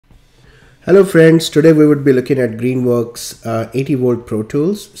Hello friends, today we would be looking at Greenworks 80 volt Pro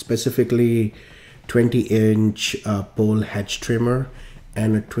Tools, specifically 20-inch pole hedge trimmer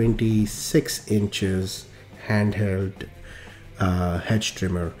and a 26 inches handheld hedge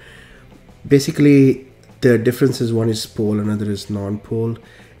trimmer. Basically the difference is one is pole, another is non-pole,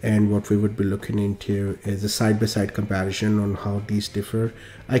 and what we would be looking into is a side-by-side comparison on how these differ.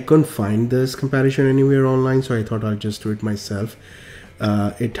 I couldn't find this comparison anywhere online, so I thought I'll just do it myself.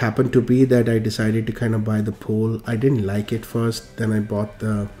 It happened to be that I decided to kind of buy the pole. I didn't like it first, then I bought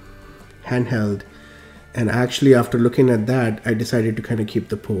the handheld, and actually after looking at that I decided to kind of keep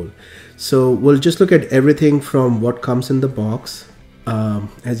the pole. So we'll just look at everything from what comes in the box.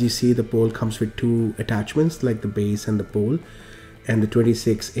 As you see, the pole comes with two attachments, like the base and the pole, and the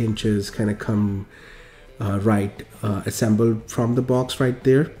 26 inches kind of come assembled from the box right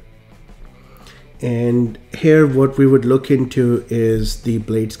there. And here what we would look into is the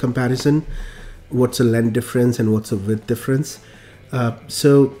blades comparison, what's the length difference and what's the width difference.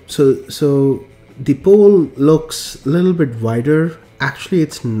 So the pole looks a little bit wider. Actually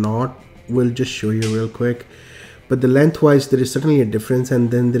it's not, we'll just show you real quick, but the lengthwise there is certainly a difference,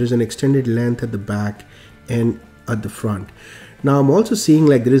 and then there is an extended length at the back and at the front. Now I'm also seeing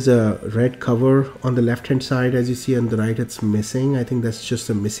like there is a red cover on the left hand side. As you see on the right, it's missing. I think that's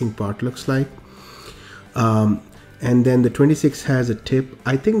just a missing part, looks like. And then the 26 has a tip.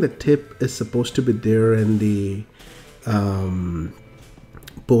 I think the tip is supposed to be there in the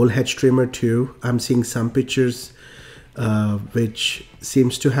pole hedge trimmer too. I'm seeing some pictures which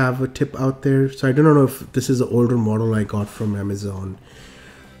seems to have a tip out there, so I don't know if this is an older model I got from Amazon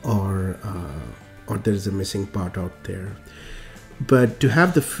or there's a missing part out there. But to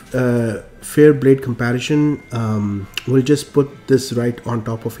have the fair blade comparison, we'll just put this right on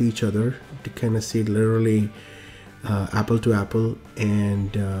top of each other to kind of see literally apple to apple.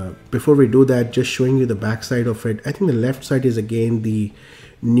 And before we do that, just showing you the back side of it. I think the left side is again the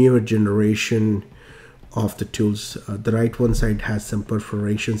newer generation of the tools. The right one side has some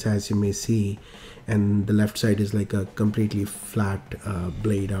perforations, as you may see, and the left side is like a completely flat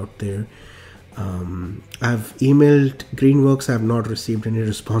blade out there. I've emailed Greenworks. I have not received any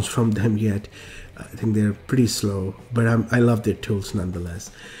response from them yet. I think they're pretty slow, but I love their tools nonetheless.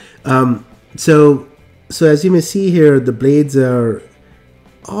 So as you may see here, the blades are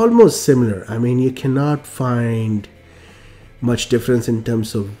almost similar. I mean, you cannot find much difference in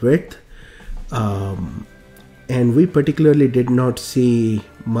terms of width, and we particularly did not see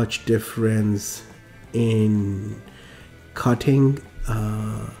much difference in cutting.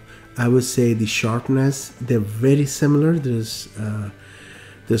 I would say the sharpness, they're very similar. There's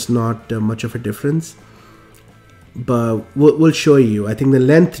not much of a difference, but we'll show you. I think the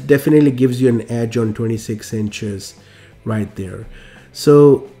length definitely gives you an edge on 26 inches right there.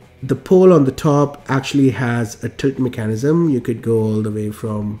 So the pole on the top actually has a tilt mechanism. You could go all the way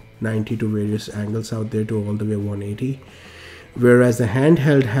from 90 to various angles out there to all the way 180, whereas the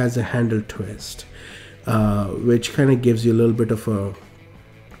handheld has a handle twist, which kind of gives you a little bit of a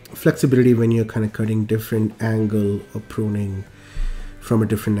flexibility when you're kind of cutting different angle or pruning from a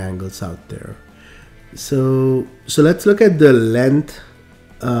different angles out there. So let's look at the length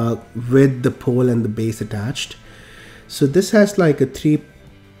with the pole and the base attached. So this has like a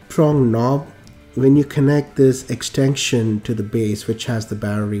 3-prong knob. When you connect this extension to the base, which has the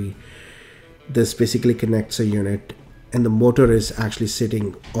battery, this basically connects a unit, and the motor is actually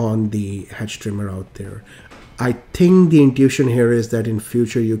sitting on the hedge trimmer out there. I think the intuition here is that in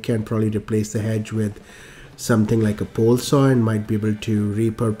future you can probably replace the hedge with something like a pole saw and might be able to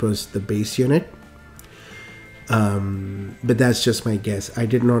repurpose the base unit. But that's just my guess. I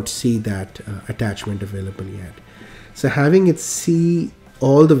did not see that attachment available yet. So having it see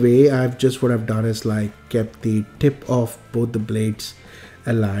all the way, what I've done is like kept the tip of both the blades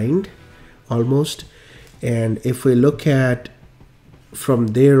aligned almost. And if we look at from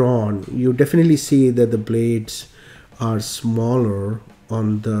there on, you definitely see that the blades are smaller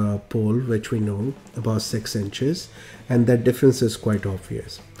on the pole, which we know about 6 inches, and that difference is quite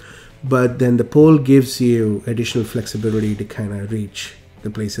obvious. But then the pole gives you additional flexibility to kind of reach the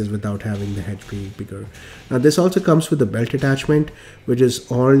places without having the hedge be bigger. Now this also comes with a belt attachment, which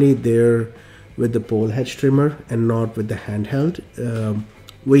is only there with the pole hedge trimmer and not with the handheld.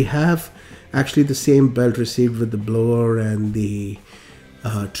 We have actually the same belt received with the blower and the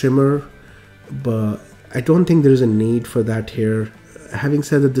trimmer, but I don't think there's a need for that here. Having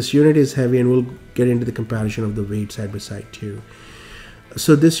said that, this unit is heavy, and we'll get into the comparison of the weight side by side too.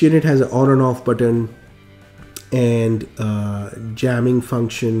 So this unit has an on and off button and jamming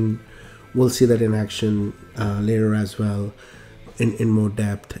function. We'll see that in action later as well. in more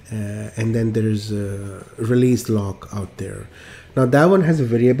depth, and then there's a release lock out there. Now that one has a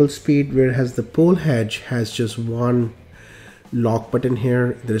variable speed, whereas the pole Hedge has just one lock button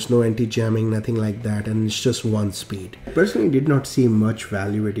here. There's no anti-jamming, nothing like that, and it's just one speed. Personally did not see much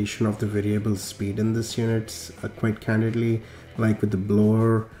value addition of the variable speed in this unit, quite candidly. Like with the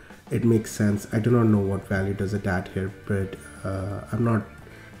blower, it makes sense. I do not know what value does it add here, but I'm not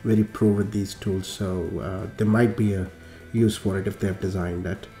very pro with these tools, so there might be a use for it if they have designed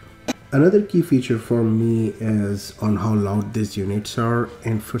it. Another key feature for me is on how loud these units are,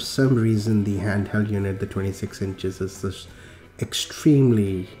 and for some reason the handheld unit, the 26 inches, is just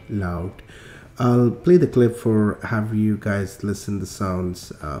extremely loud. I'll play the clip for have you guys listen the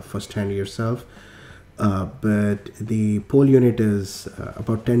sounds firsthand yourself, but the pole unit is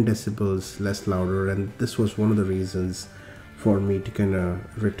about 10 decibels less louder, and this was one of the reasons for me to kind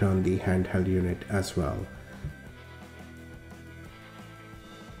of return the handheld unit as well.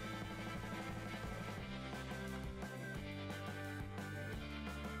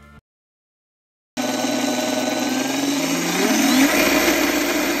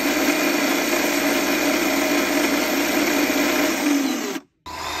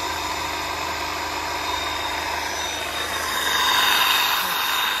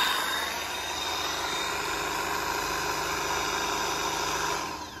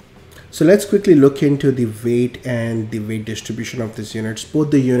 So let's quickly look into the weight and the weight distribution of these units. Both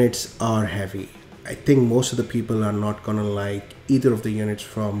the units are heavy. I think most of the people are not gonna like either of the units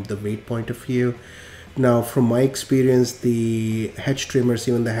from the weight point of view. Now, from my experience, the Hedge trimmers,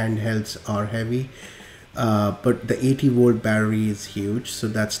 even the handhelds, are heavy, but the 80-volt battery is huge, so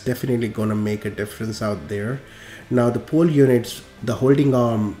that's definitely gonna make a difference out there. Now, the pole units, the holding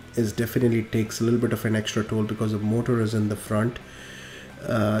arm is definitely takes a little bit of an extra toll because the motor is in the front.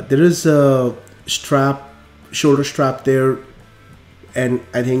 There is a shoulder strap there, and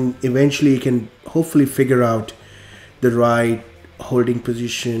I think eventually you can hopefully figure out the right holding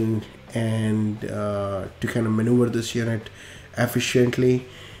position and to kind of maneuver this unit efficiently.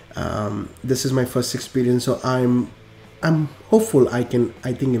 This is my first experience, so I'm hopeful I think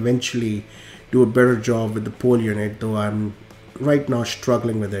eventually do a better job with the pole unit, though I'm right now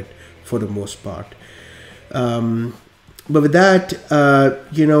struggling with it for the most part. But with that,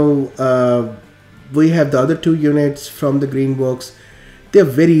 we have the other two units from the Greenworks. They're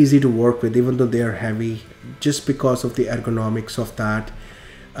very easy to work with, even though they are heavy, just because of the ergonomics of that.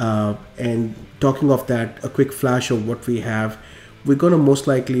 And talking of that, a quick flash of what we have. We're going to most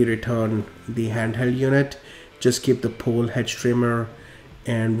likely return the handheld unit, just keep the pole Hedge trimmer,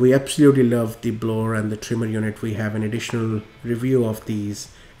 and we absolutely love the blower and the trimmer unit. We have an additional review of these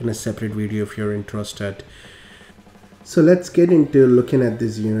in a separate video if you're interested. So let's get into looking at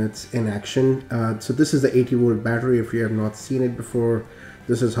these units in action. So this is the 80-volt battery. If you have not seen it before,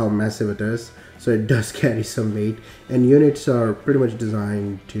 this is how massive it is. So it does carry some weight, and units are pretty much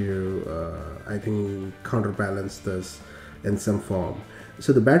designed to, I think, counterbalance this in some form.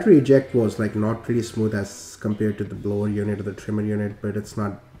 So the battery eject was like not pretty smooth as compared to the blower unit or the trimmer unit, but it's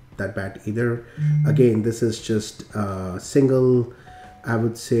not that bad either. Again, this is just a single, I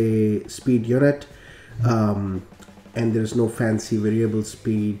would say, speed unit. And there's no fancy variable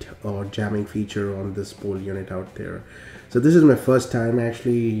speed or jamming feature on this pole unit out there. So this is my first time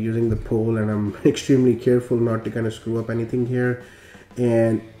actually using the pole, and I'm extremely careful not to kind of screw up anything here.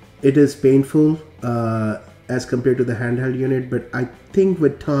 And it is painful as compared to the handheld unit, but I think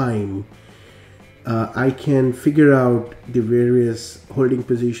with time I can figure out the various holding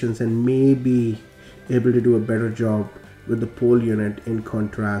positions and maybe able to do a better job with the pole unit in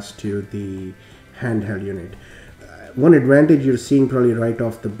contrast to the handheld unit. One advantage you're seeing probably right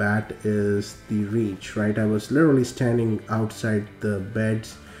off the bat is the reach, right? I was literally standing outside the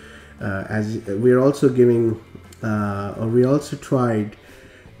beds as we're also giving, or we also tried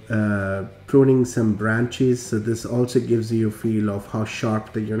pruning some branches. So this also gives you a feel of how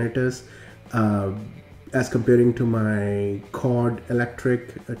sharp the unit is as comparing to my cord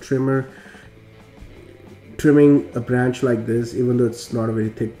electric trimmer. Trimming a branch like this, even though it's not a very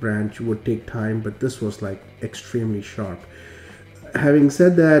thick branch, would take time, but this was like extremely sharp. Having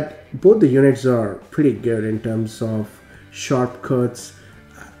said that, both the units are pretty good in terms of sharp cuts.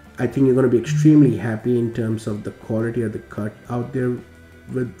 I think you're going to be extremely happy in terms of the quality of the cut out there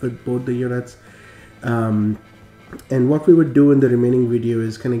with both the units. And what we would do in the remaining video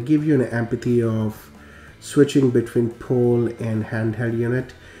is kind of give you an empathy of switching between pole and handheld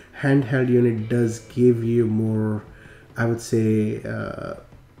unit. Handheld unit does give you more, I would say,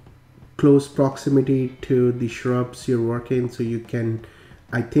 close proximity to the shrubs you're working, so you can,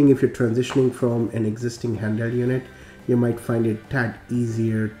 I think if you're transitioning from an existing handheld unit, you might find it a tad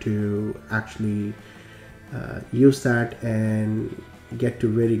easier to actually use that and get to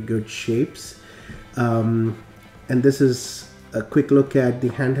very good shapes. And this is a quick look at the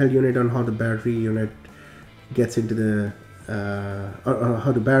handheld unit on how the battery unit gets into the or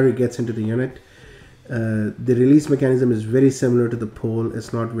how the battery gets into the unit. The release mechanism is very similar to the pole.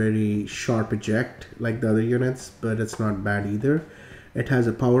 It's not very sharp eject like the other units, but it's not bad either. It has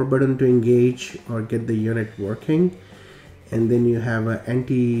a power button to engage or get the unit working, and then you have an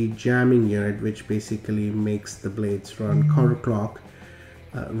anti-jamming unit, which basically makes the blades run counterclock,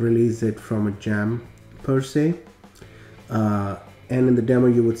 release it from a jam per se. And in the demo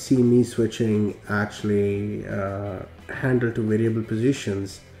you would see me switching actually handle to variable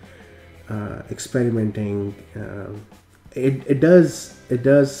positions, experimenting. It does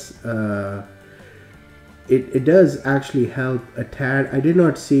actually help a tad. I did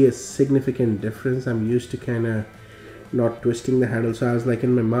not see a significant difference. I'm used to kind of not twisting the handle, so I was like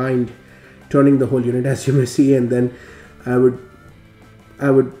in my mind turning the whole unit, as you may see, and then I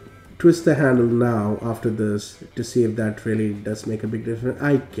would twist the handle now after this to see if that really does make a big difference.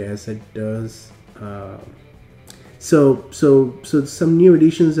 I guess it does. So some new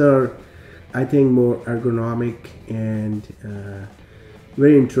additions are, I think, more ergonomic and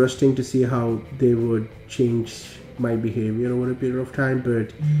very interesting to see how they would change my behavior over a period of time.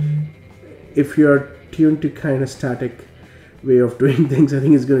 But if you're tuned to kind of static way of doing things, I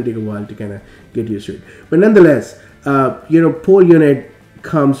think it's going to take a while to kind of get used to it. But nonetheless, pole unit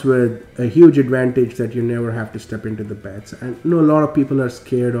comes with a huge advantage that you never have to step into the beds. I know a lot of people are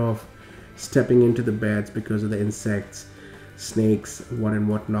scared of stepping into the beds because of the insects, snakes,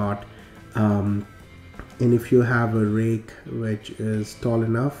 whatnot. And if you have a rake which is tall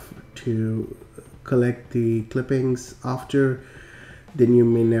enough to collect the clippings after, then you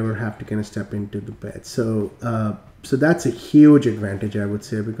may never have to kind of step into the bed. So that's a huge advantage, I would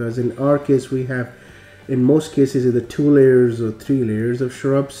say, because in our case we have, in most cases, either 2 layers or 3 layers of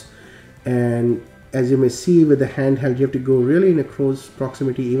shrubs. And as you may see with the handheld, you have to go really in a close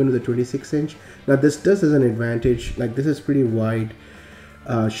proximity, even with the 26-inch. Now this does as an advantage, like this is pretty wide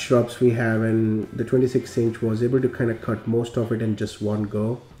shrubs we have, and the 26-inch was able to kind of cut most of it in just one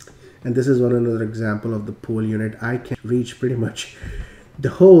go. And this is another example of the pole unit. I can reach pretty much the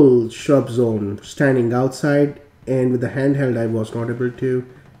whole shrub zone standing outside, and with the handheld I was not able to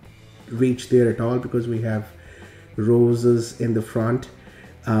reach there at all because we have roses in the front.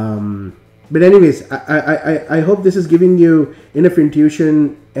 But anyways, I hope this is giving you enough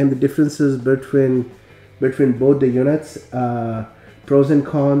intuition and the differences between both the units, pros and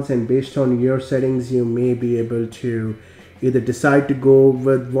cons, and based on your settings you may be able to either decide to go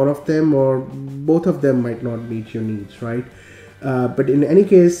with one of them, or both of them might not meet your needs, right? But in any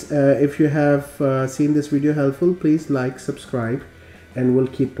case, if you have seen this video helpful, please like, subscribe, and we'll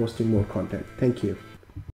keep posting more content. Thank you.